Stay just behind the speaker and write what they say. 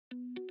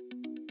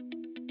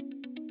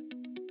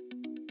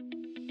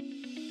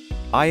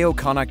I/O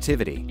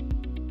connectivity.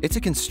 It's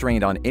a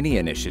constraint on any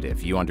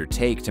initiative you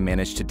undertake to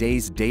manage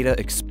today's data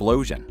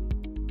explosion.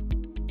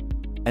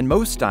 And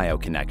most I/O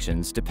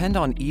connections depend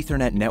on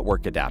Ethernet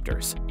network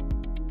adapters.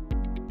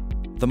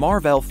 The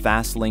Marvell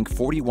FastLinQ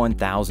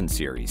 41000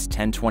 series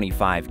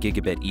 1025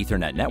 gigabit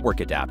Ethernet network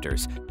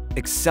adapters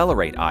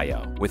accelerate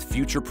I/O with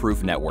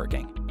future-proof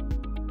networking.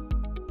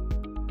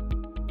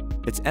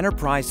 It's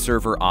enterprise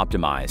server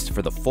optimized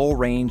for the full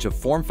range of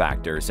form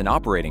factors and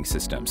operating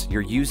systems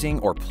you're using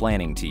or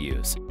planning to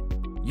use.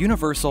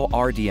 Universal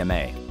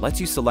RDMA lets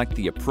you select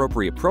the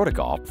appropriate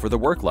protocol for the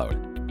workload.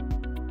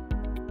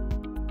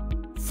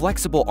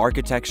 Flexible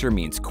architecture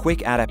means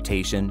quick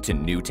adaptation to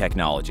new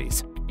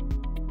technologies.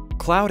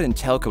 Cloud and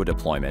telco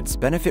deployments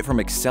benefit from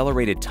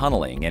accelerated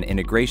tunneling and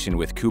integration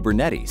with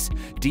Kubernetes,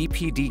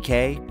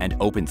 DPDK, and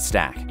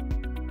OpenStack.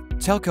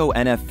 Telco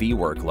NFV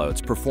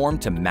workloads perform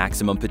to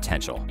maximum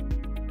potential.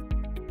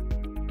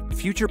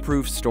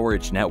 Future-proof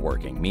storage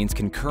networking means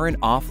concurrent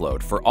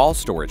offload for all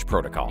storage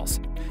protocols.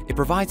 It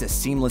provides a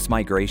seamless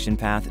migration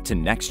path to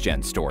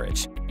next-gen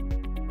storage.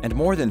 And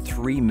more than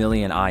 3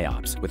 million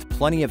IOPS with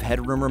plenty of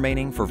headroom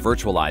remaining for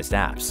virtualized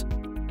apps.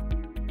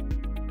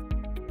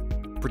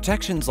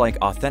 Protections like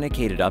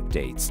authenticated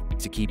updates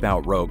to keep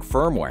out rogue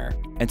firmware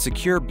and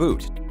secure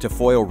boot to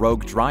foil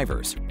rogue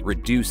drivers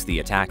reduce the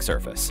attack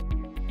surface.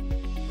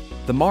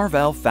 The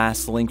Marvell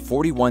FastLinQ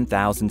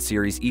 41000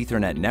 series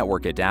Ethernet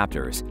network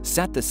adapters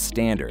set the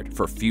standard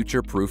for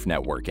future-proof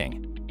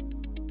networking.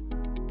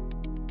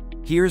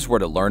 Here's where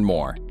to learn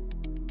more.